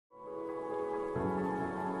Would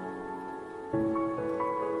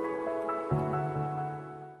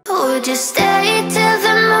you stay till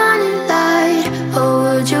the morning light? Or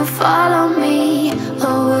would you follow me?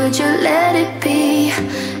 Or would you let it be?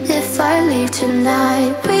 If I leave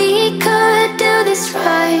tonight, we could do this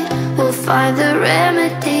right. We'll find the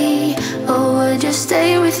remedy. Or would you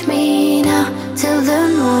stay with me now till the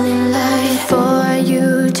morning light? Before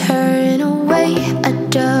you turn away, I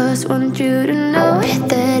just want you to know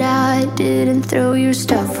that I didn't throw your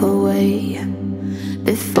stuff away.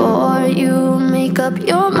 Before you make up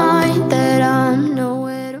your mind that I'm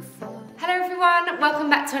nowhere to fall. Hello everyone, welcome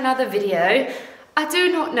back to another video. I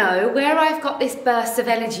do not know where I've got this burst of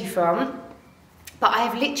energy from, but I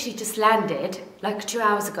have literally just landed like 2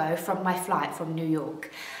 hours ago from my flight from New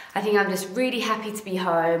York. I think I'm just really happy to be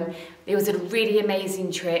home. It was a really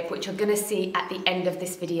amazing trip, which you're gonna see at the end of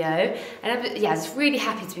this video. And I'm just really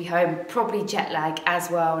happy to be home, probably jet lag as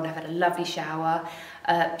well, and I've had a lovely shower.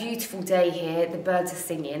 Beautiful day here, the birds are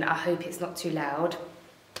singing. I hope it's not too loud.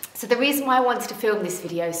 So the reason why I wanted to film this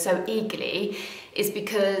video so eagerly is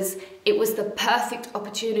because it was the perfect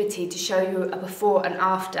opportunity to show you a before and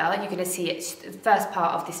after. You're going to see it, the first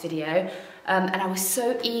part of this video. And I was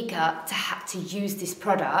so eager to have to use this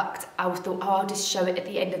product. I thought, oh, I'll just show it at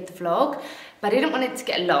the end of the vlog. But I didn't want it to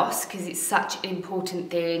get lost because it's such an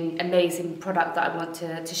important thing, amazing product that I want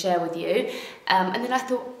to share with you. And then I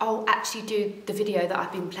thought I'll actually do the video that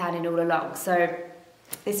I've been planning all along. So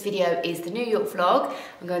this video is the New York vlog.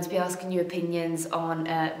 I'm going to be asking you opinions on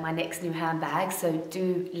my next new handbag, so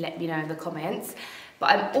do let me know in the comments. But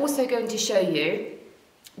I'm also going to show you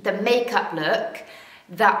the makeup look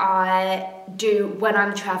that I do when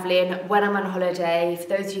I'm traveling, when I'm on holiday. For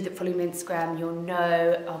those of you that follow me on Instagram, you'll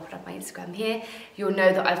know, I'll put up my Instagram here, you'll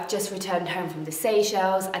know that I've just returned home from the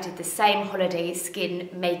Seychelles. I did the same holiday skin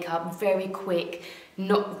makeup, very quick,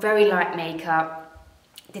 not very light makeup.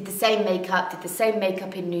 Did the same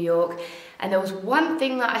makeup in New York, and there was one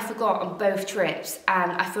thing that I forgot on both trips,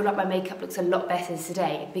 and I feel like my makeup looks a lot better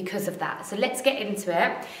today because of that. So let's get into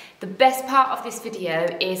it. The best part of this video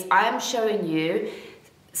is I am showing you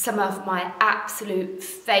some of my absolute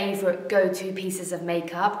favourite go-to pieces of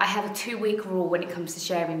makeup. I have a 2-week rule when it comes to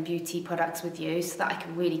sharing beauty products with you so that I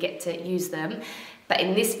can really get to use them. But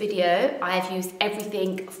in this video, I have used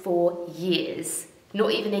everything for years.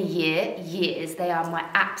 Not even a year, years. They are my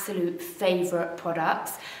absolute favourite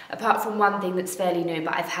products, apart from one thing that's fairly new,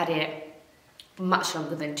 but I've had it much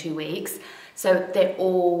longer than 2 weeks. So they're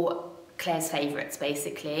all Claire's favourites,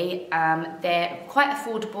 basically. They're quite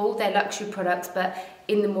affordable, they're luxury products, but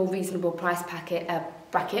in the more reasonable price bracket.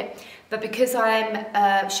 But because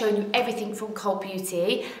I'm showing you everything from Cult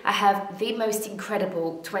Beauty, I have the most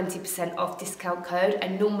incredible 20% off discount code,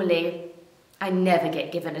 and normally I never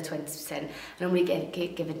get given a 20%. I normally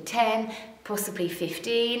get given 10, possibly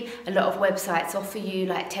 15. A lot of websites offer you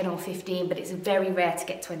like 10 or 15, but it's very rare to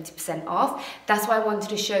get 20% off. That's why I wanted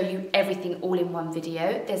to show you everything all in one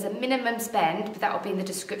video. There's a minimum spend, but that will be in the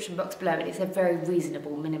description box below, and it's a very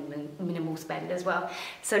reasonable minimal spend as well.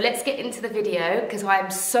 So let's get into the video, because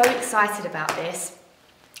I'm so excited about this.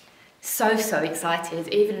 So excited.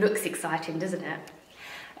 It even looks exciting, doesn't it?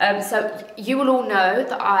 So you will all know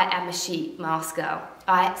that I am a sheet mask girl.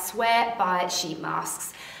 I swear by sheet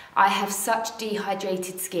masks. I have such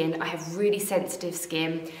dehydrated skin. I have really sensitive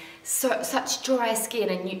skin, such dry skin,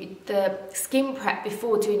 and the skin prep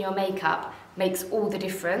before doing your makeup makes all the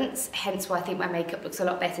difference. Hence why I think my makeup looks a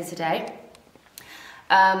lot better today.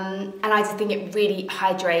 And I just think it really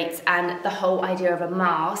hydrates, and the whole idea of a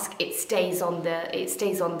mask, it stays on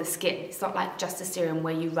the skin. It's not like just a serum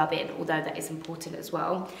where you rub in, although that is important as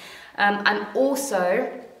well. I'm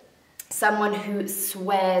also someone who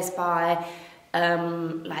swears by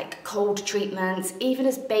like cold treatments, even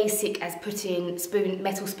as basic as putting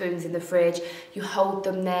metal spoons in the fridge. You hold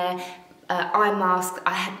them there. Eye mask.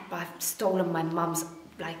 I've stolen my mum's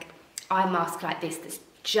like eye mask like this. That's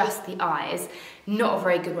just the eyes. Not a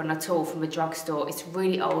very good one at all from a drugstore. It's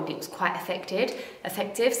really old. It was quite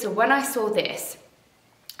effective. So when I saw this,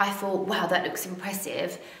 I thought, wow, that looks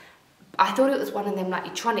impressive. I thought it was one of them like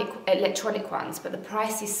electronic ones, but the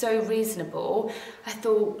price is so reasonable. I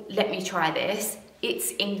thought, let me try this.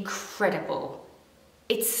 It's incredible.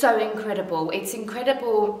 It's so incredible. It's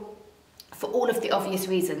incredible for all of the obvious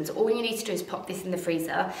reasons. All you need to do is pop this in the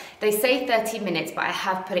freezer. They say 30 minutes, but I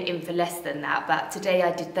have put it in for less than that. But today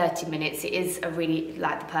I did 30 minutes. It is a really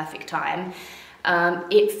like the perfect time.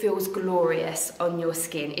 It feels glorious on your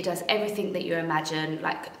skin. It does everything that you imagine,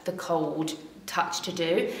 like the cold touch to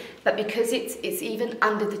do, but because it's even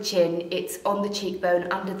under the chin, it's on the cheekbone,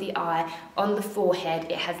 under the eye, on the forehead,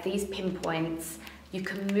 it has these pinpoints you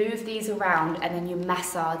can move these around and then you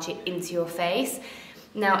massage it into your face.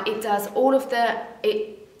 Now it does all of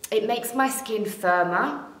it makes my skin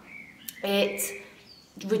firmer, it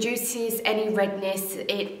reduces any redness,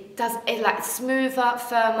 it like smoother,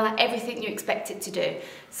 firmer, everything you expect it to do.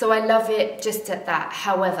 So I love it just at that.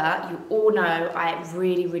 However, you all know I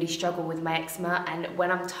really struggle with my eczema, and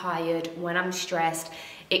when I'm tired, when I'm stressed,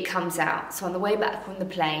 it comes out. So on the way back from the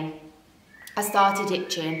plane, I started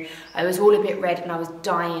itching, I was all a bit red and I was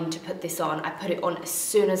dying to put this on. I put it on as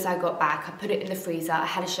soon as I got back. I put it in the freezer, I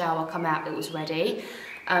had a shower, come out, it was ready.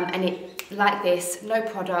 And it, like this, no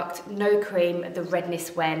product, no cream, the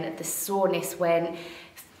redness went, the soreness went.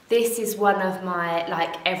 This is one of my,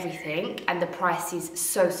 like, everything, and the price is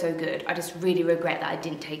so good. I just really regret that I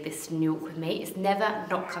didn't take this to New York with me. It's never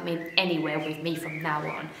not coming anywhere with me from now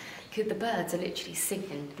on. Because the birds are literally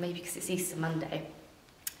singing, maybe because it's Easter Monday.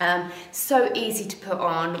 So easy to put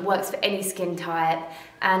on, works for any skin type,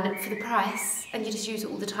 and for the price, and you just use it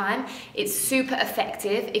all the time. It's super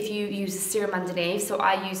effective if you use a serum underneath. So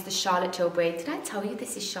I use the Charlotte Tilbury. Did I tell you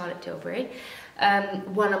this is Charlotte Tilbury?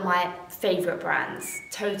 One of my favourite brands,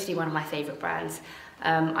 totally one of my favourite brands.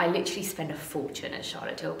 I literally spend a fortune at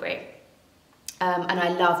Charlotte Tilbury. And I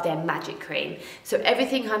love their magic cream. So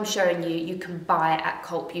everything I'm showing you, you can buy at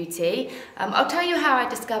Cult Beauty. I'll tell you how I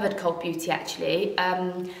discovered Cult Beauty actually.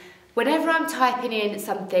 Whenever I'm typing in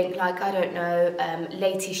something like, I don't know,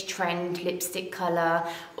 latest trend lipstick colour,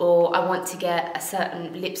 or I want to get a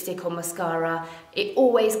certain lipstick or mascara, it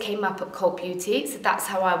always came up at Cult Beauty. So that's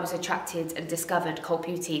how I was attracted and discovered Cult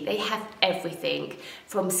Beauty. They have everything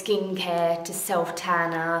from skincare to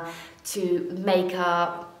self-tanner to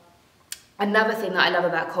makeup. Another thing that I love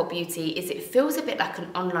about Cult Beauty is it feels a bit like an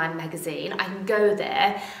online magazine. I can go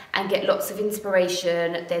there and get lots of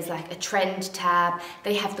inspiration. There's like a trend tab.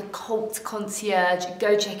 They have the Cult Concierge.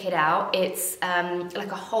 Go check it out. It's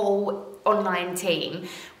like a whole online team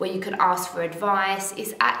where you can ask for advice.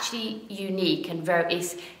 It's actually unique and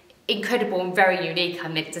it's incredible and very unique, I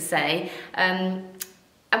meant to say. And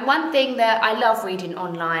one thing that I love reading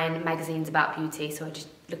online magazines about beauty, so I'm just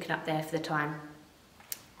looking up there for the time.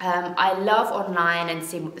 I love online and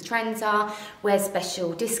seeing what the trends are, where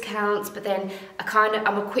special discounts, but then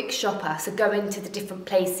I'm a quick shopper, so going to the different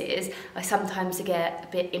places I sometimes get a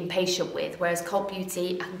bit impatient with, whereas Cult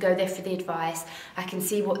Beauty, I can go there for the advice, I can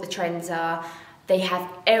see what the trends are. They have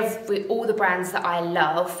all the brands that I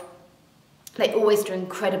love. They always do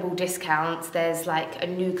incredible discounts. There's like a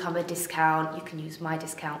newcomer discount, you can use my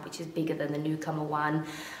discount, which is bigger than the newcomer one.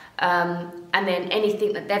 And then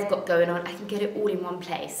anything that they've got going on, I can get it all in one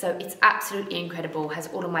place. So it's absolutely incredible, has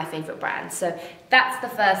all of my favourite brands. So that's the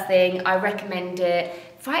first thing. I recommend it,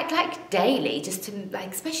 like daily, just to,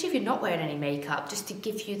 like, especially if you're not wearing any makeup, just to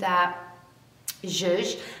give you that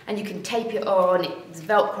zhuzh, and you can tape it on, it's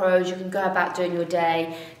Velcro, you can go about doing your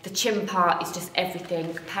day. The chin part is just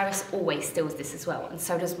everything. Paris always steals this as well, and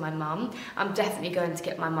so does my mum. I'm definitely going to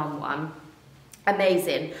get my mum one.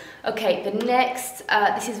 Amazing. Okay, the next,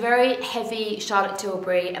 this is very heavy Charlotte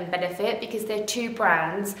Tilbury and Benefit, because they're two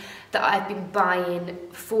brands that I've been buying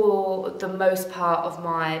for the most part of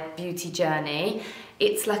my beauty journey.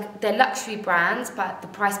 It's like, they're luxury brands, but the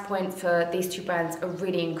price point for these two brands are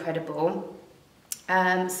really incredible.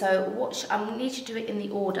 So I need to do it in the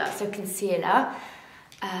order. So concealer,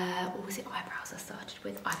 or was it eyebrows I started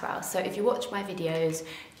with? Eyebrows. So if you watch my videos,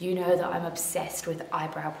 you know that I'm obsessed with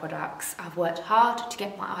eyebrow products. I've worked hard to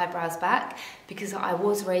get my eyebrows back because I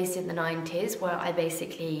was raised in the 90s where I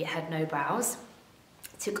basically had no brows.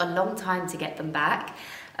 It took a long time to get them back.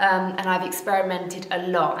 And I've experimented a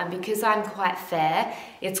lot, and because I'm quite fair,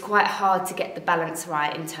 it's quite hard to get the balance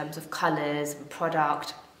right in terms of colours and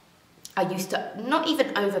product. I used to not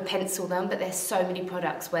even over pencil them, but there's so many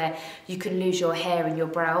products where you can lose your hair and your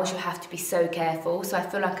brows. You have to be so careful. So I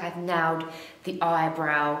feel like I've nailed the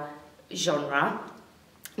eyebrow genre.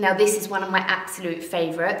 Now this is one of my absolute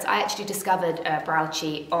favourites. I actually discovered Brow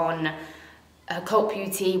Cheat on Cult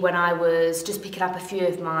Beauty when I was just picking up a few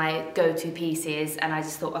of my go-to pieces, and I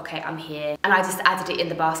just thought, okay, I'm here. And I just added it in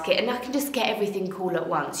the basket, and I can just get everything cool at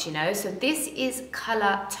once, you know? So this is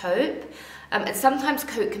colour taupe. And sometimes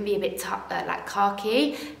coat can be a bit like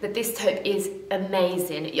khaki, but this taupe is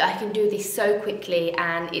amazing. I can do this so quickly,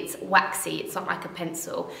 and it's waxy, it's not like a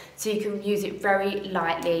pencil. So you can use it very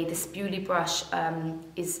lightly. The spoolie brush,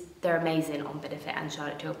 they're amazing on Benefit and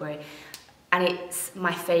Charlotte Tilbury. And it's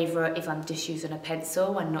my favourite if I'm just using a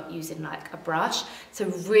pencil and not using like a brush. So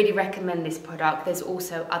really recommend this product. There's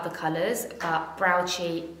also other colours, but Brow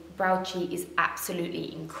Cheat is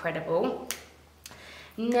absolutely incredible.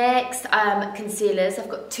 Next, concealers. I've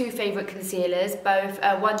got two favourite concealers, both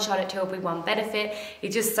one Charlotte Tilbury, one Benefit. It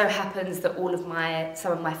just so happens that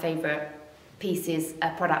some of my favourite pieces,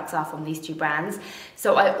 products are from these two brands.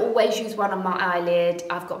 So I always use one on my eyelid.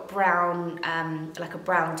 I've got brown, like a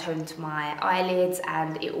brown tone to my eyelids,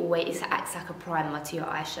 and it always acts like a primer to your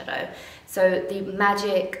eyeshadow. So the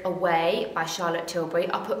Magic Away by Charlotte Tilbury,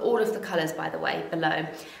 I'll put all of the colours, by the way, below.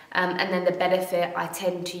 And then the Benefit I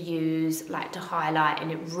tend to use like to highlight,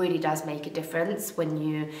 and it really does make a difference when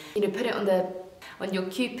you put it on your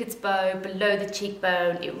Cupid's bow, below the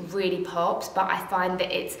cheekbone. It really pops. But I find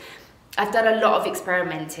that I've done a lot of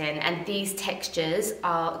experimenting, and these textures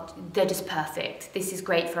they're just perfect. This is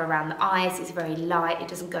great for around the eyes. It's very light, it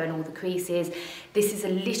doesn't go in all the creases. This is a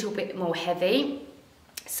little bit more heavy,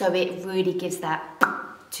 so it really gives that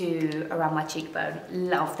to around my cheekbone.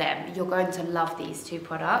 Love them. You're going to love these two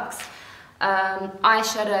products.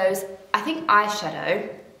 Eyeshadows. I think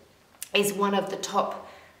eyeshadow is one of the top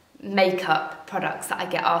makeup products that I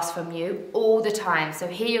get asked from you all the time. So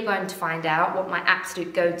here you're going to find out what my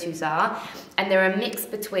absolute go-tos are, and they're a mix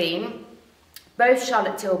between both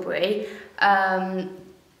Charlotte Tilbury,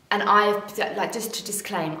 and I've, like, just to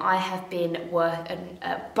disclaim, I have been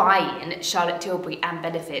buying Charlotte Tilbury and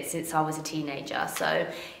Benefit since I was a teenager, so it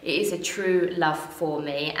is a true love for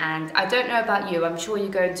me. And I don't know about you, I'm sure you're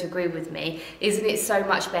going to agree with me, isn't it so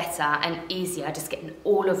much better and easier just getting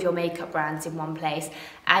all of your makeup brands in one place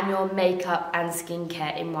and your makeup and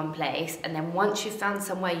skincare in one place? And then once you've found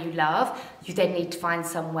somewhere you love, you then need to find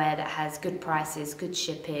somewhere that has good prices, good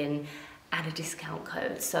shipping, and a discount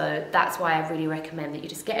code. So that's why I really recommend that you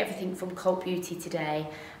just get everything from Cult Beauty today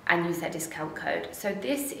and use that discount code. So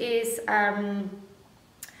this is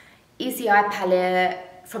Easy Eye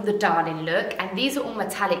Palette from the Darling look, and these are all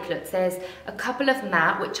metallic looks. There's a couple of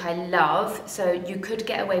matte, which I love, so you could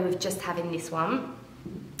get away with just having this one.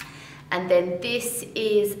 And then this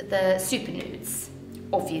is the Super Nudes.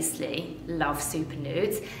 Obviously love Super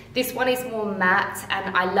Nudes. This one is more matte,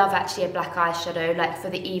 and I love actually a black eyeshadow. Like for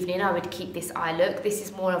the evening, I would keep this eye look. This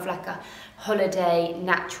is more of like a holiday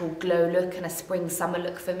natural glow look and a spring summer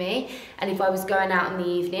look for me. And if I was going out in the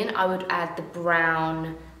evening, I would add the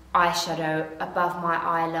brown eyeshadow above my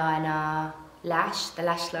eyeliner the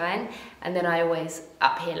lash line, and then I always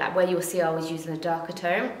up here, like where you'll see I was using a darker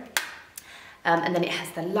tone. And then it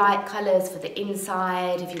has the light colours for the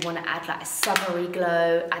inside. If you want to add like a summery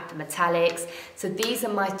glow, add the metallics. So these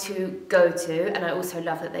are my two go-to, and I also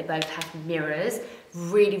love that they both have mirrors.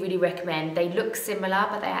 Really, really recommend. They look similar,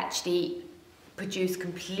 but they actually produce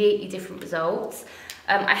completely different results.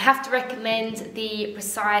 I have to recommend the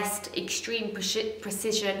Precise Extreme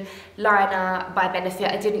Precision Liner by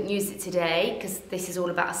Benefit. I didn't use it today because this is all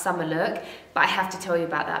about a summer look, but I have to tell you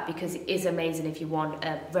about that because it is amazing if you want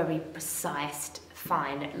a very precise,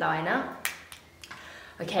 fine liner.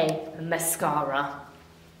 Okay, mascara.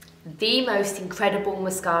 The most incredible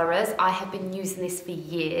mascaras. I have been using this for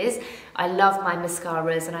years. I love my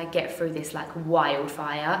mascaras, and I get through this like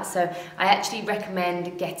wildfire. So I actually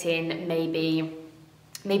recommend getting maybe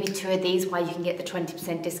two of these while you can get the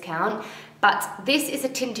 20% discount. But this is a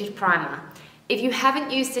tinted primer. If you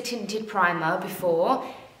haven't used a tinted primer before,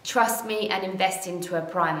 trust me and invest into a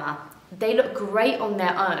primer. They look great on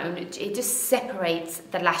their own. It just separates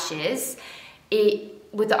the lashes.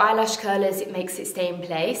 With the eyelash curlers, it makes it stay in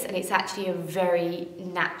place, and it's actually a very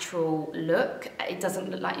natural look. It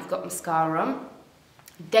doesn't look like you've got mascara on.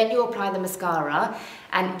 Then you apply the mascara,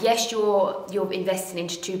 and yes, you're investing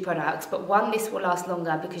into two products, but one, this will last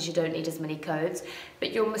longer because you don't need as many coats,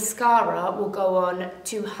 but your mascara will go on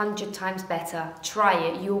 200 times better. Try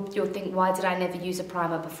it. You'll think, why did I never use a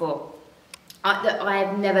primer before? I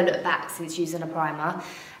have never looked back since using a primer,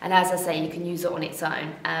 and as I say, you can use it on its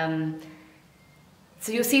own.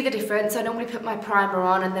 So you'll see the difference. I normally put my primer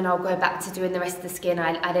on, and then I'll go back to doing the rest of the skin.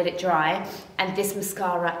 I let it dry, and this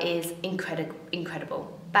mascara is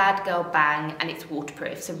incredible. Bad Girl Bang, and it's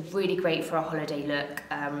waterproof, so really great for a holiday look.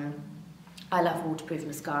 I love waterproof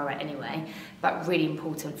mascara anyway, but really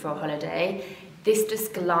important for a holiday. This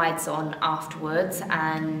just glides on afterwards,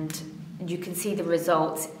 and you can see the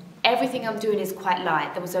results. Everything I'm doing is quite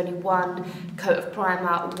light. There was only one coat of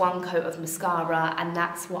primer, one coat of mascara, and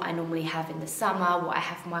that's what I normally have in the summer, what I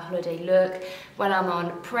have for my holiday look. When I'm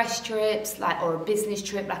on press trips, or a business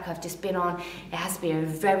trip like I've just been on, it has to be a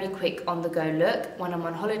very quick on-the-go look. When I'm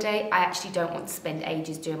on holiday, I actually don't want to spend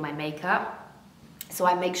ages doing my makeup. So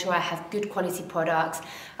I make sure I have good quality products.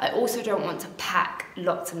 I also don't want to pack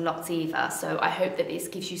lots and lots either. So I hope that this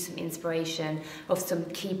gives you some inspiration of some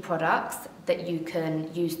key products that you can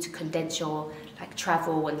use to condense your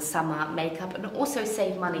travel and summer makeup, and also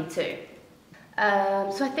save money too.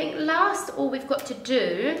 So I think last all we've got to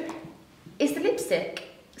do is the lipstick.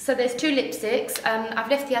 So there's 2 lipsticks. I've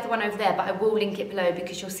left the other one over there, but I will link it below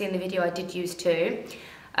because you'll see in the video I did use 2.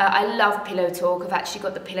 I love Pillow Talk. I've actually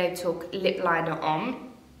got the Pillow Talk lip liner on.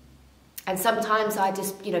 And sometimes I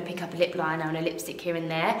just, you know, pick up a lip liner and a lipstick here and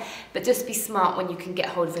there. But just be smart when you can get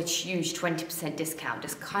hold of a huge 20% discount.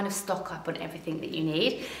 Just kind of stock up on everything that you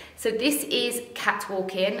need. So this is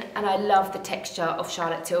Catwalking, and I love the texture of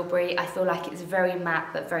Charlotte Tilbury. I feel like it's very matte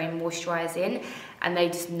but very moisturising. And they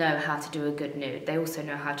just know how to do a good nude. They also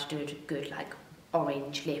know how to do a good, like,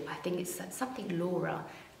 orange lip. I think it's something Laura.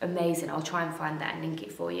 Amazing. I'll try and find that and link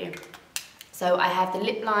it for you. So I have the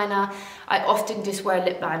lip liner. I often just wear a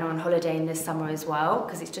lip liner on holiday in the summer as well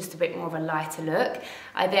because it's just a bit more of a lighter look.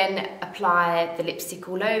 I then apply the lipstick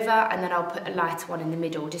all over, and then I'll put a lighter one in the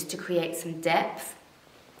middle just to create some depth.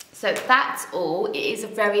 So that's all. It is a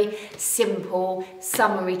very simple,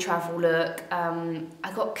 summery travel look.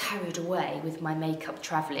 I got carried away with my makeup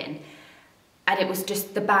traveling, and it was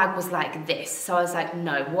just, the bag was like this. So I was like,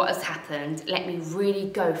 no, what has happened? Let me really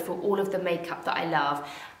go for all of the makeup that I love.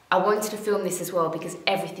 I wanted to film this as well because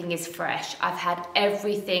everything is fresh. I've had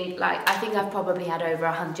everything, like, I think I've probably had over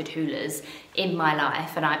 100 Hulas in my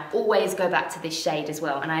life, and I always go back to this shade as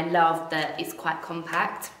well, and I love that it's quite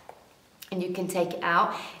compact and you can take it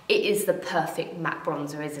out. It is the perfect matte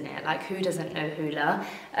bronzer, isn't it? Like, who doesn't know Hula?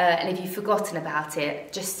 And if you've forgotten about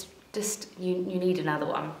it, just you need another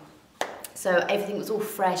one. So everything was all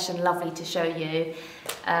fresh and lovely to show you.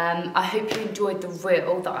 I hope you enjoyed the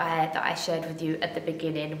reel that I shared with you at the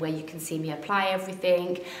beginning, where you can see me apply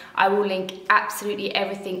everything. I will link absolutely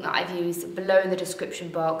everything that I've used below in the description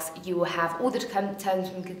box. You will have all the terms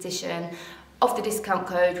and conditions of the discount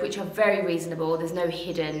code, which are very reasonable. There's no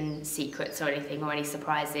hidden secrets or anything or any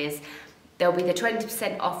surprises. There'll be the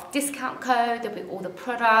 20% off discount code, there'll be all the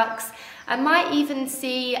products. I might even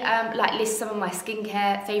see, like, list some of my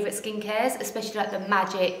favourite skincare, especially like the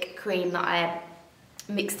Magic cream that I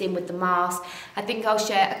mixed in with the mask. I think I'll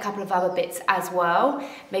share a couple of other bits as well,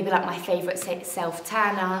 maybe like my favourite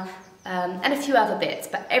self-tanner, and a few other bits,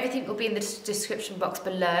 but everything will be in the description box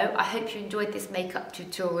below. I hope you enjoyed this makeup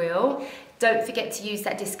tutorial. Don't forget to use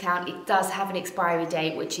that discount. It does have an expiry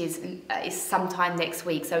date, which is sometime next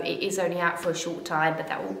week, so it is only out for a short time, but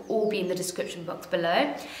that will all be in the description box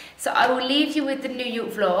below. So I will leave you with the New York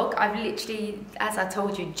vlog. I've literally, as I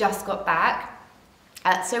told you, just got back,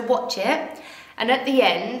 so watch it. And at the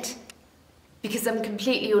end, because I'm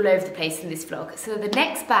completely all over the place in this vlog, so the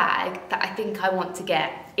next bag that I think I want to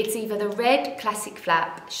get, it's either the red classic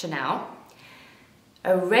flap Chanelle,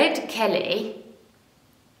 a red Kelly,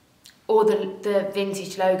 or the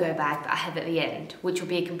vintage logo bag that I have at the end, which will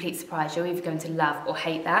be a complete surprise. You're either going to love or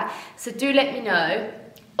hate that. So do let me know.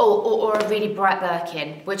 Or a really bright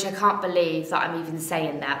Birkin, which I can't believe that I'm even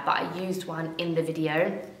saying that, but I used one in the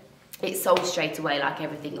video. It sold straight away, like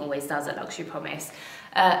everything always does at Luxury Promise.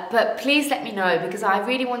 But please let me know, because I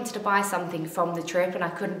really wanted to buy something from the trip and I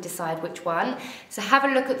couldn't decide which one. So have a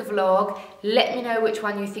look at the vlog, let me know which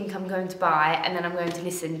one you think I'm going to buy, and then I'm going to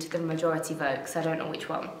listen to the majority vote, because I don't know which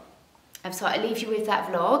one. So I leave you with that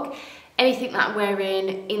vlog. Anything that I'm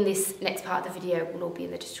wearing in this next part of the video will all be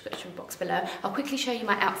in the description box below. I'll quickly show you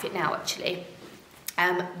my outfit now, actually.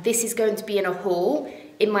 This is going to be in a haul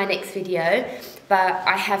in my next video, but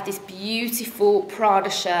I have this beautiful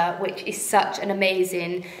Prada shirt, which is such an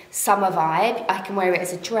amazing summer vibe. I can wear it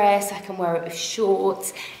as a dress, I can wear it with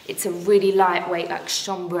shorts. It's a really lightweight, like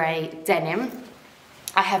chambray denim.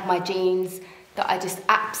 I have my jeans that I just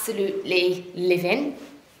absolutely live in.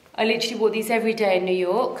 I literally wore these every day in New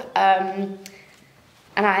York, and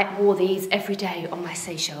I wore these every day on my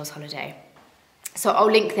Seychelles holiday. So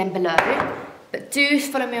I'll link them below. But do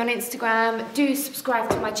follow me on Instagram, do subscribe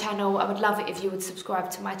to my channel. I would love it if you would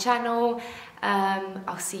subscribe to my channel.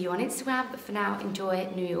 I'll see you on Instagram, but for now, enjoy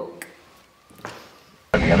New York.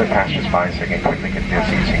 The other passers-by so you can quickly get this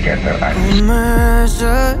so you can get there.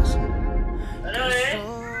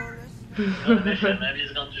 Maybe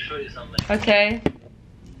he's going to show you something. Okay.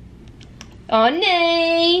 Oh,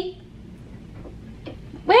 nee!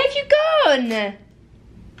 Where have you gone?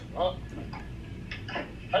 Oh.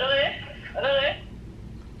 Hello, hello.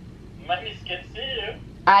 Magnus can see you.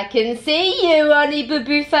 I can see you, honey boo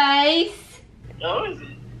boo face. Oh, is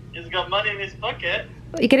he? He's got money in his pocket.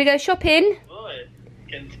 You gonna go shopping? Boy,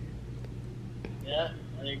 yeah,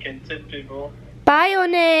 and you can tip people. Bye,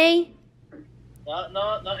 honey. No,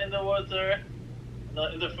 not in the water.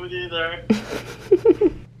 Not in the food either.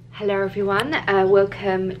 Hello everyone,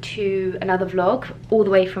 welcome to another vlog all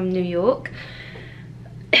the way from New York.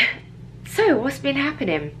 So what's been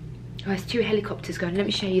happening? Oh, there's 2 helicopters going. Let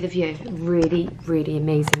me show you the view. Really, really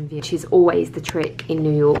amazing view. Which is always the trick in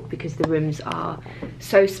New York because the rooms are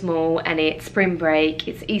so small and it's spring break,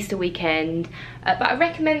 it's Easter weekend. But I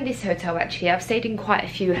recommend this hotel actually. I've stayed in quite a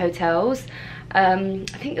few hotels. I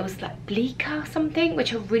think it was like Bleecker something,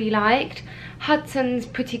 which I really liked. Hudson's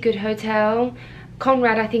pretty good hotel.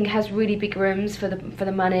 Conrad I think has really big rooms for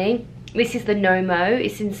the money. This is the Nomo,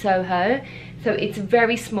 it's in Soho. So it's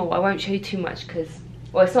very small. I won't show you too much because,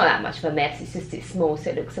 well, it's not that much of a mess, it's just it's small so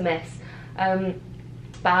it looks a mess. But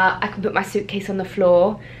I can put my suitcase on the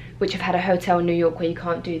floor, which I've had a hotel in New York where you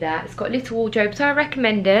can't do that. It's got a little wardrobe, so I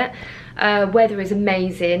recommend it. Weather is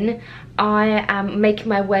amazing. I am making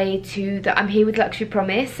my way to I'm here with Luxury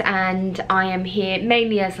Promise, and I am here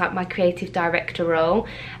mainly as like my creative director role,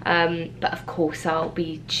 but of course I'll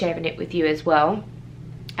be sharing it with you as well.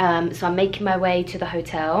 So I'm making my way to the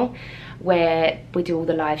hotel where we do all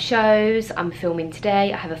the live shows. I'm filming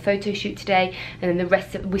today, I have a photo shoot today, and then the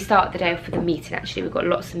rest of, we start the day off with a meeting actually. We've got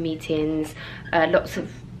lots of meetings, lots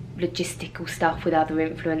of logistical stuff with other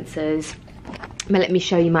influencers. But let me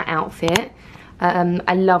show you my outfit.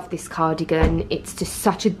 I love this cardigan, it's just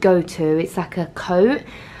such a go-to. It's like a coat,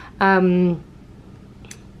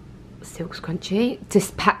 silk scrunchie.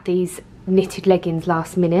 Just packed these knitted leggings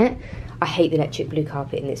last minute. I hate the electric blue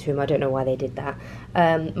carpet in this room, I don't know why they did that.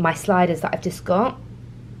 My sliders that I've just got.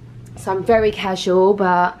 So I'm very casual,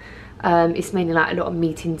 but it's mainly like a lot of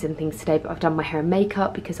meetings and things today, but I've done my hair and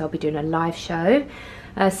makeup because I'll be doing a live show.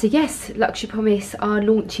 So yes, Luxury Promise are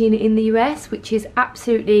launching in the US, which is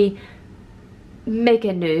absolutely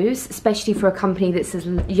mega news, especially for a company that's as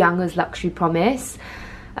young as Luxury Promise.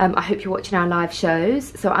 I hope you're watching our live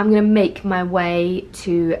shows. So I'm going to make my way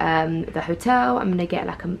to the hotel. I'm going to get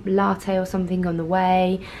like a latte or something on the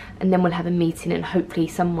way, and then we'll have a meeting and hopefully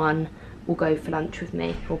someone will go for lunch with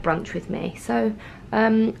me or brunch with me. So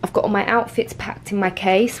I've got all my outfits packed in my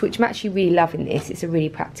case, which I'm actually really loving this. It's a really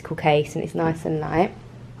practical case and it's nice and light.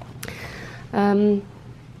 And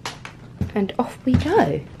off we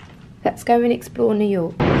go. Let's go and explore New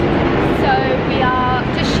York. So we are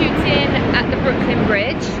just shooting at the Brooklyn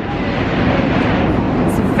Bridge.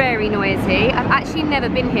 It's very noisy. I've actually never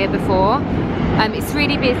been here before. It's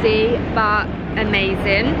really busy but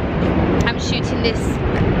amazing. I'm shooting this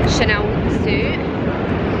Chanelle suit.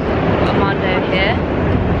 Got Armando here.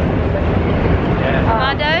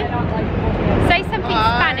 Armando, say something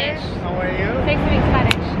Spanish. How are you? Say something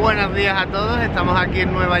Spanish. Buenos días a todos, estamos aquí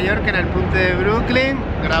en Nueva York, en el punto de Brooklyn,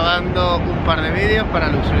 grabando un par de vídeos para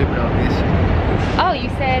Luxury Promise. Oh, you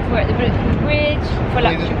said we're at the Brooklyn Bridge for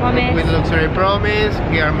Luxury Promise. With Luxury Promise,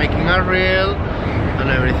 we are making a reel and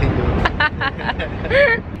everything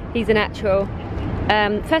good. He's a natural.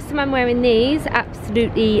 First time I'm wearing these,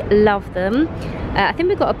 absolutely love them. I think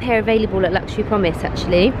we've got a pair available at Luxury Promise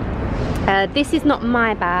actually. This is not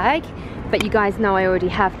my bag, but you guys know I already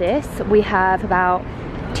have this. We have about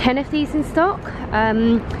 10 of these in stock.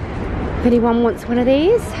 If anyone wants one of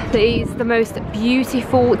these. It's the most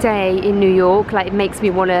beautiful day in New York. Like, it makes me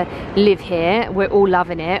want to live here. We're all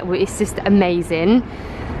loving it. It's just amazing.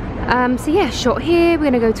 So yeah, shot here. We're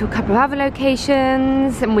gonna go to a couple of other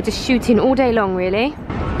locations and we're just shooting all day long really.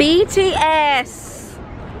 BTS!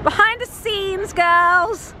 Behind the scenes,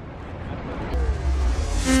 girls!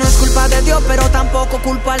 No es culpa de Dios, pero tampoco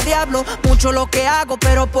culpa al diablo. Mucho lo que hago,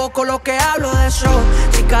 pero poco lo que hablo de eso.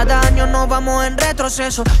 Si cada año nos vamos en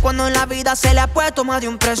retroceso, cuando en la vida se le ha puesto más de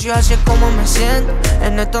un precio. Así es como me siento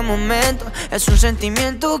en estos momentos. Es un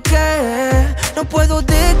sentimiento que no puedo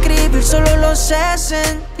describir, solo lo sé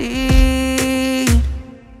sentir.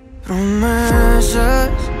 Promesas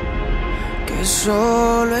que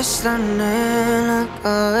solo están en la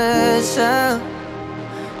cabeza,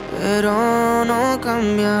 pero no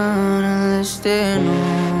cambiar el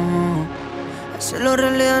destino. Hacerlo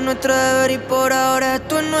realidad nuestro deber y por ahora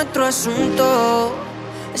esto es nuestro asunto.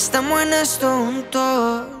 Estamos en esto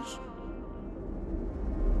juntos.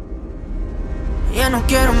 Ya no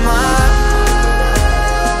quiero más.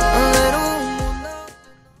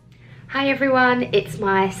 Hi everyone, it's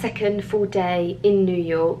my second full day in New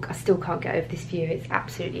York. I still can't get over this view, it's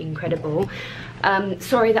absolutely incredible.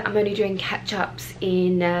 Sorry that I'm only doing catch-ups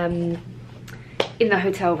in the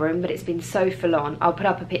hotel room, but it's been so full on. I'll put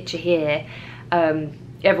up a picture here.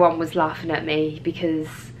 Everyone was laughing at me because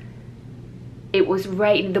it was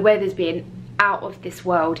raining. The weather's been out of this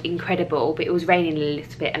world incredible, but it was raining a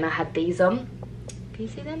little bit and I had these on. Can you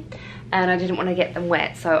see them? And I didn't want to get them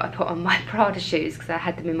wet, so I put on my Prada shoes because I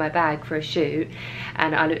had them in my bag for a shoot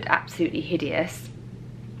and I looked absolutely hideous.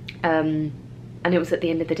 and it was at the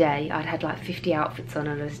end of the day. I'd had like 50 outfits on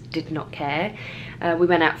and I just did not care. We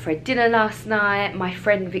went out for a dinner last night. My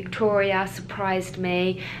friend Victoria surprised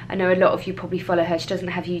me. I know a lot of you probably follow her. She doesn't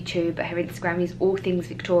have YouTube, but her Instagram is all things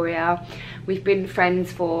Victoria. We've been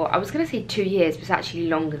friends for, I was gonna say 2 years, but it's actually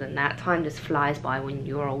longer than that. Time just flies by when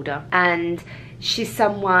you're older. And she's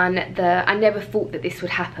someone that I never thought that this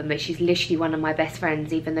would happen, but she's literally one of my best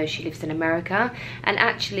friends, even though she lives in America. And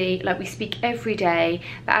actually, like, we speak every day,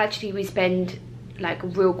 but actually we spend like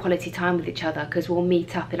real quality time with each other, because we'll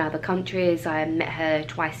meet up in other countries. I met her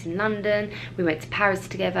twice in London, we went to Paris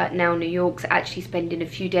together, now New York. So actually spending a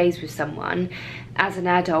few days with someone as an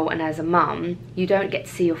adult and as a mum, you don't get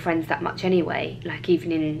to see your friends that much anyway, like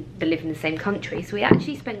even in the same country. So we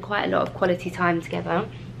actually spend quite a lot of quality time together.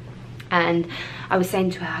 And I was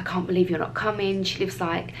saying to her, I can't believe you're not coming. She lives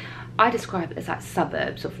like, I describe it as like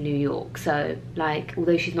suburbs of New York. So like,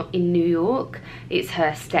 although she's not in New York, it's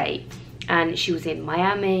her state. And she was in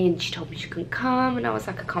Miami and she told me she couldn't come, and I was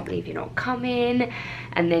like, I can't believe you're not coming.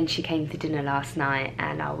 And then she came to dinner last night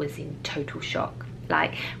and I was in total shock.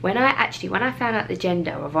 Like, when I found out the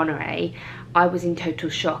gender of Honoré, I was in total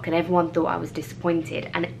shock, and everyone thought I was disappointed.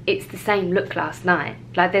 And it's the same look last night.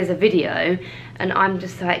 Like, there's a video and I'm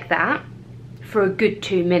just like that for a good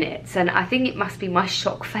 2 minutes, and I think it must be my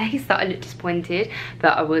shock face that I look disappointed,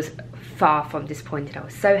 but I was far from disappointed. I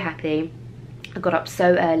was so happy. I got up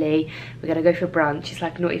so early. We're gonna go for brunch. It's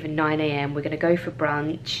like not even 9 AM. We're gonna go for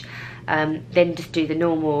brunch, then just do the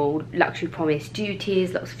normal luxury promise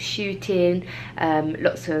duties, lots of shooting,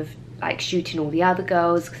 lots of like shooting all the other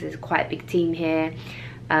girls, because there's quite a big team here,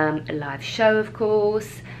 a live show of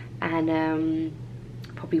course, and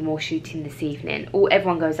probably more shooting this evening.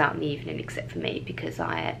 Everyone goes out in the evening except for me, because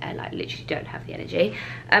I like literally don't have the energy.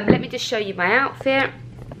 Let me just show you my outfit.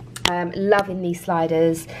 Loving these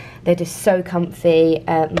sliders, they're just so comfy.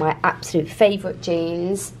 My absolute favourite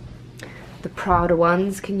jeans, the Prada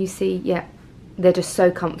ones, can you see? Yeah, they're just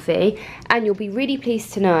so comfy. And you'll be really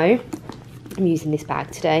pleased to know I'm using this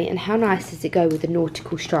bag today, and how nice does it go with the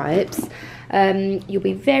nautical stripes. You'll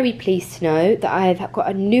be very pleased to know that I've got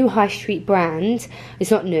a new high street brand.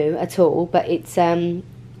 It's not new at all, but it's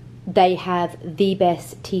they have the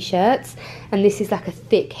best t-shirts, and this is like a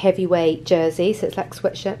thick heavyweight jersey, so it's like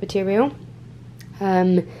sweatshirt material,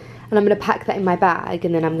 and I'm going to pack that in my bag,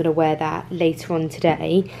 and then I'm going to wear that later on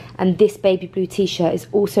today. And this baby blue t-shirt is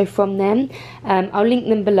also from them. I'll link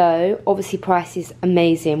them below. Obviously price is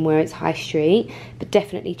amazing where it's high street, but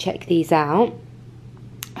definitely check these out.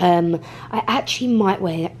 I actually might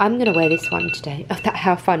wear, I'm going to wear this one today. Oh,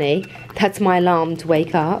 how funny, that's my alarm to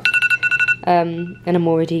wake up. And I'm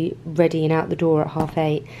already ready and out the door at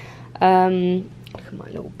 8:30. Look at my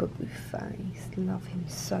little boo-boo face. Love him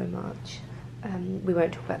so much. We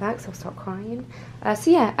won't talk about that because I'll start crying. So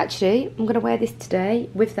yeah, actually, I'm going to wear this today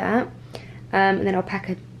with that. And then I'll pack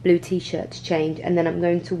a blue t-shirt to change. And then I'm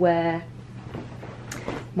going to wear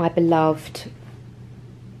my beloved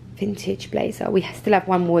vintage blazer. We still have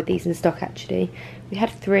one more of these in stock actually. We had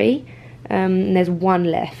 3. And there's 1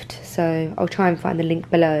 left. So I'll try and find the link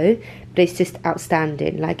below. But it's just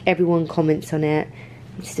outstanding. Like, everyone comments on it.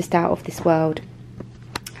 It's just out of this world.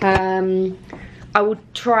 I will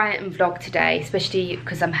try and vlog today, especially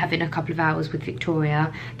because I'm having a couple of hours with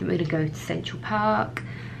Victoria. Then we're going to go to Central Park.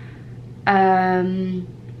 I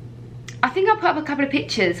think I'll put up a couple of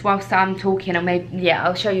pictures whilst I'm talking, or maybe, yeah,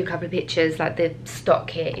 I'll show you a couple of pictures. Like, the stock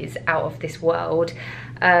here is out of this world.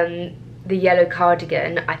 The yellow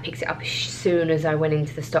cardigan, I picked it up as soon as I went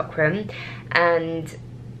into the stockroom, and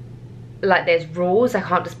like, there's rules. I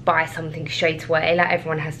can't just buy something straight away. Like,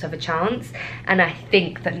 everyone has to have a chance, and I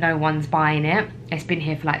think that no one's buying it. It's been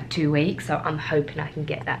here for like 2 weeks, so I'm hoping I can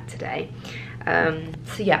get that today.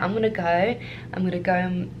 So yeah, I'm gonna go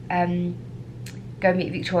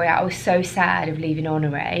meet Victoria. I was so sad of leaving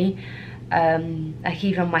Honoré. Like,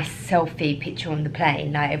 even on my selfie picture on the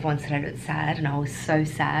plane, like, everyone said I looked sad, and I was so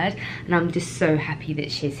sad, and I'm just so happy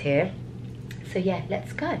that she's here. So yeah,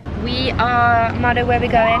 let's go. We are, Mado, where are we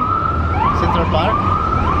going? Central Park.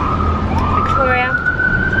 Victoria,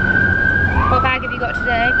 what bag have you got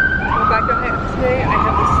today? What bag do I have today? I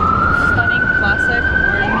have this stunning classic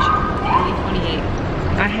orange 28.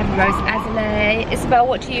 I have Rose Azalea. Isabel,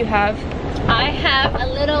 what do you have? I have a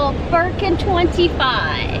little Birkin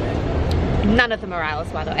 25. None of them are ours,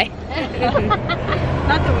 by the way.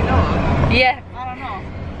 Not that we know of. Yeah. I don't know.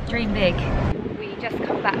 Dream big. We just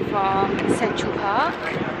come back from Central Park,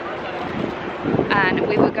 and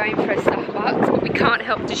we were going for a Starbucks, but we can't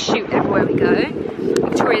help to shoot everywhere we go.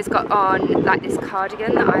 Victoria's got on like this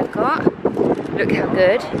cardigan that I've got. Look how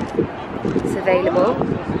good. It's available.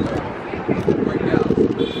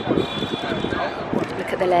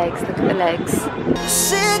 the legs, look at the legs.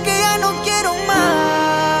 Sé que ya no quiero más.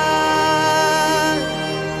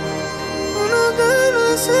 No quiero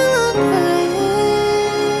hacer la calle.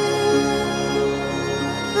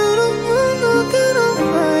 Pero yo no quiero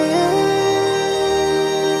fallar.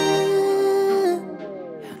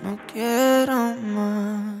 Ya no quiero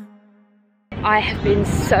más. I have been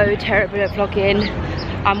so terrible at vlogging.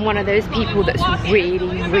 I'm one of those people that's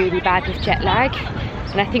really, really bad with jet lag.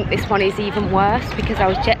 And I think this one is even worse because I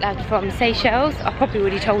was jet lagged from Seychelles. I probably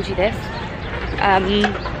already told you this.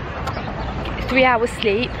 3 hours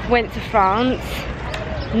sleep, went to France.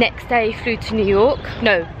 Next day flew to New York.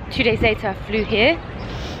 No, 2 days later I flew here,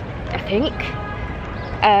 I think.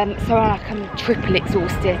 So I'm triple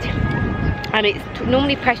exhausted. And it's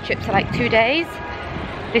normally press trips are like 2 days.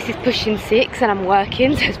 This is pushing 6 and I'm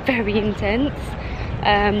working, so it's very intense.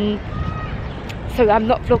 So I'm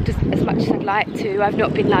not vlogged as much as I'd like to. I've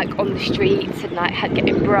not been like on the streets and like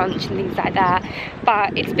getting brunch and things like that.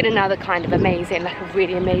 But it's been another kind of amazing, like a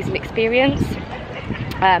really amazing experience.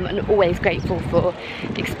 And always grateful for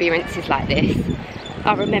experiences like this.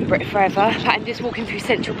 I'll remember it forever. I'm just walking through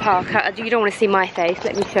Central Park. You don't want to see my face,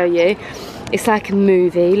 let me show you. It's like a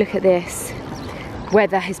movie, look at this.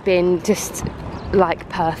 Weather has been just like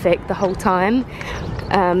perfect the whole time.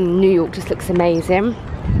 New York just looks amazing.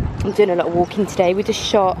 I'm doing a lot of walking today. We just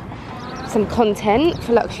shot some content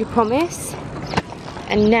for Luxury Promise.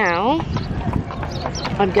 And now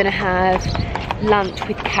I'm gonna have lunch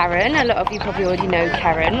with Karen. A lot of you probably already know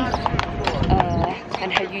Karen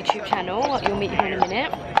and her YouTube channel. You'll meet her in a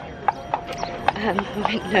minute. I'm a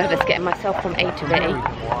bit nervous getting myself from A to B.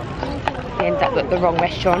 We ended up at the wrong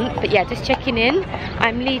restaurant. But yeah, just checking in.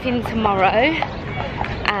 I'm leaving tomorrow.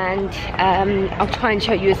 And I'll try and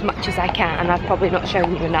show you as much as I can, and I've probably not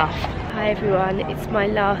shown you enough. Hi everyone, it's my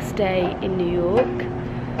last day in New York.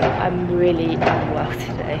 I'm really unwell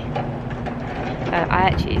today. I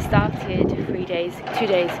actually started 2 days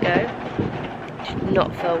ago. Did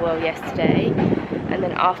not feel well yesterday, and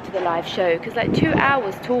then after the live show, because like 2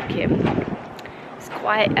 hours talking, it's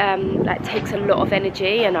quite like takes a lot of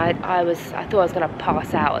energy, and I thought I was gonna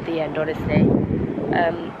pass out at the end, honestly.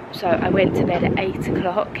 So I went to bed at 8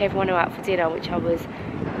 o'clock. Everyone went out for dinner, which I was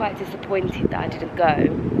quite disappointed that I didn't go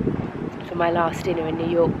for my last dinner in New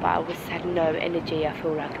York, but I had no energy. I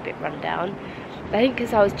feel like a bit run down. I think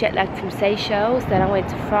because I was jet lagged from Seychelles, then I went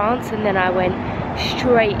to France, and then I went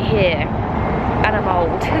straight here, and I'm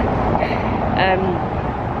old.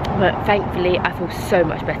 But thankfully I feel so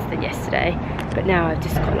much better than yesterday. But now I've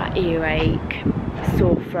just got like earache,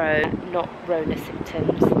 sore throat, not Rona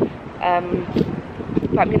symptoms.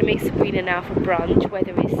 But I'm going to meet Sabrina now for brunch.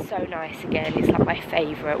 Weather is so nice again. It's like my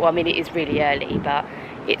favourite. Well, I mean, it is really early, but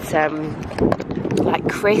it's like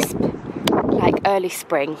crisp, like early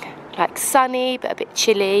spring. Like sunny, but a bit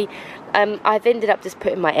chilly. I've ended up just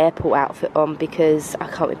putting my airport outfit on because I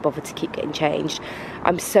can't be bothered to keep getting changed.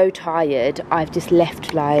 I'm so tired. I've just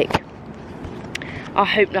left like... I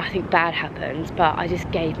hope nothing bad happens, but I just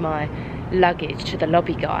gave my luggage to the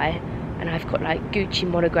lobby guy. And I've got like Gucci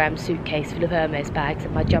monogram suitcase full of Hermes bags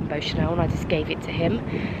and my jumbo Chanelle, and I just gave it to him.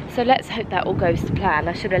 So let's hope that all goes to plan.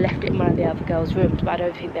 I should have left it in one of the other girls' rooms, but I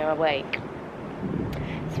don't think they're awake.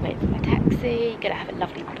 Just waiting for my taxi, gonna have a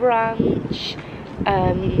lovely brunch.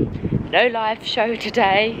 No live show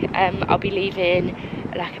today. I'll be leaving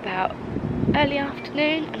like about early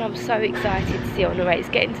afternoon, and I'm so excited to see it on the way. It's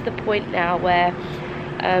getting to the point now where,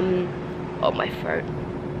 oh my throat.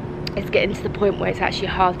 It's getting to the point where it's actually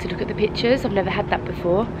hard to look at the pictures. I've never had that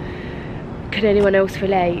before. Can anyone else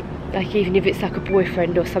relate? Like even if it's like a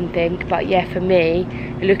boyfriend or something. But yeah, for me,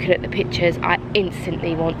 looking at the pictures, I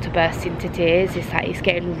instantly want to burst into tears. It's like it's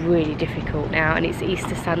getting really difficult now, and it's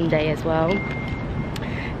Easter Sunday as well.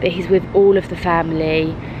 But he's with all of the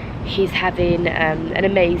family. He's having an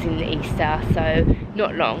amazing Easter, so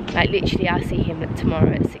not long. Like literally, I see him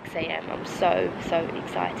tomorrow at 6 AM. I'm so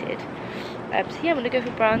excited. So yeah, I'm gonna go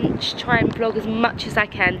for brunch, try and vlog as much as I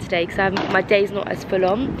can today because my day's not as full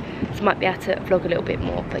on, so I might be able to vlog a little bit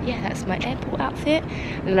more. But yeah, that's my airport outfit,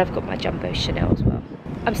 and then I've got my jumbo Chanelle as well.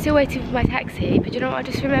 I'm still waiting for my taxi, but you know what I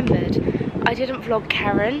just remembered? I didn't vlog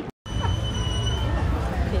Karen.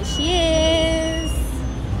 Here she is.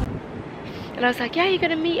 And I was like, yeah, you're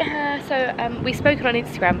gonna meet her. So we've spoken on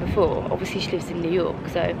Instagram before. Obviously she lives in New York,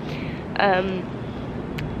 so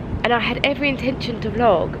and I had every intention to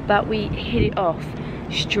vlog, but we hit it off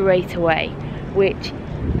straight away, which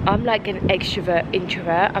I'm like an extrovert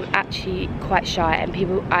introvert. I'm actually quite shy, and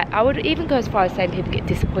people, I would even go as far as saying people get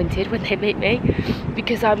disappointed when they meet me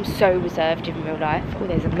because I'm so reserved in real life. Oh,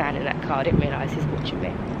 there's a man in that car, I didn't realise he's watching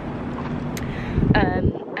me.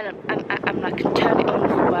 And I'm like, turn it on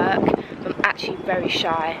actually very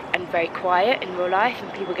shy and very quiet in real life,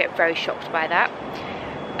 and people get very shocked by that.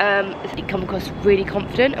 They come across really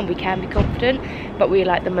confident, and we can be confident, but we're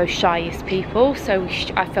like the most shyest people. So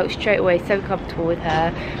I felt straight away so comfortable with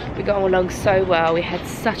her. We got along so well. We had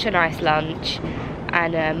such a nice lunch,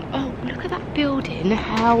 and oh, look at that building!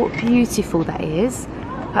 How beautiful that is!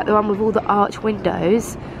 Like the one with all the arch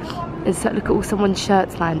windows. And so look at all someone's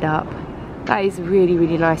shirts lined up. That is a really,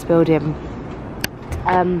 really nice building.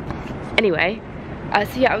 Anyway,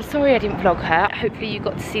 so yeah, I'm sorry I didn't vlog her. Hopefully you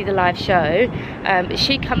got to see the live show.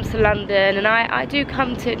 She comes to London, and I do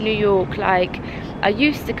come to New York. Like, I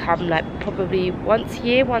used to come like probably once a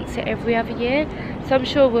year, once every other year. So I'm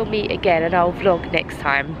sure we'll meet again, and I'll vlog next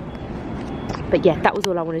time. But yeah, that was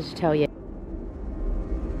all I wanted to tell you.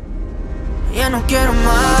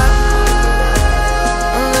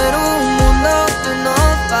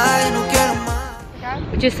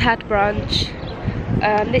 We just had brunch.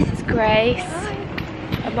 This is Grace.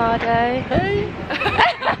 Amado. Hey.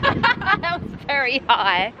 That was very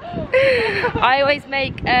high. I always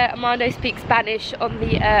make Amado speak Spanish on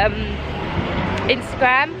the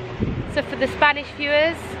Instagram. So for the Spanish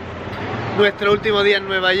viewers. Nuestro último día en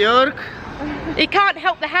Nueva York. You can't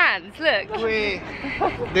help the hands, look.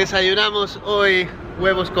 Desayunamos hoy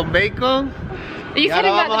huevos con bacon. Y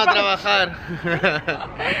ahora vamos a trabajar.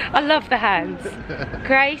 I love the hands.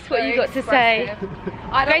 Grace, what you got to say?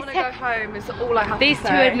 I don't want to go home, is all I have to say. These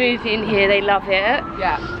two are moving here, they love it.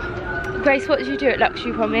 Yeah. Grace, what did you do at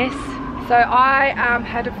Luxury Promise? So I am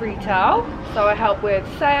head of retail, so I help with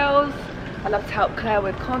sales. I love to help Claire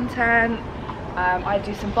with content. I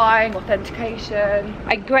do some buying, authentication.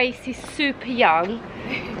 And Grace is super young,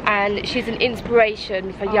 and she's an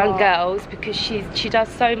inspiration for young girls because she does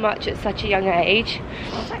so much at such a young age.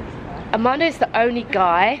 Amando's the only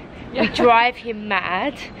guy. We drive him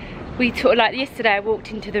mad. We talk, like yesterday I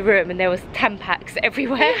walked into the room and there was Tampax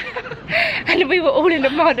everywhere. And we were all in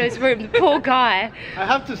Amando's room, the poor guy. I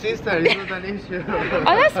have two sisters, it's not an issue.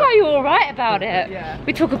 Oh, that's why you're alright about it. Yeah.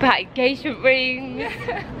 We talk about engagement rings.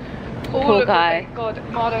 Poor guy. God,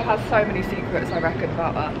 Amado has so many secrets, I reckon,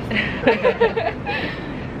 about us.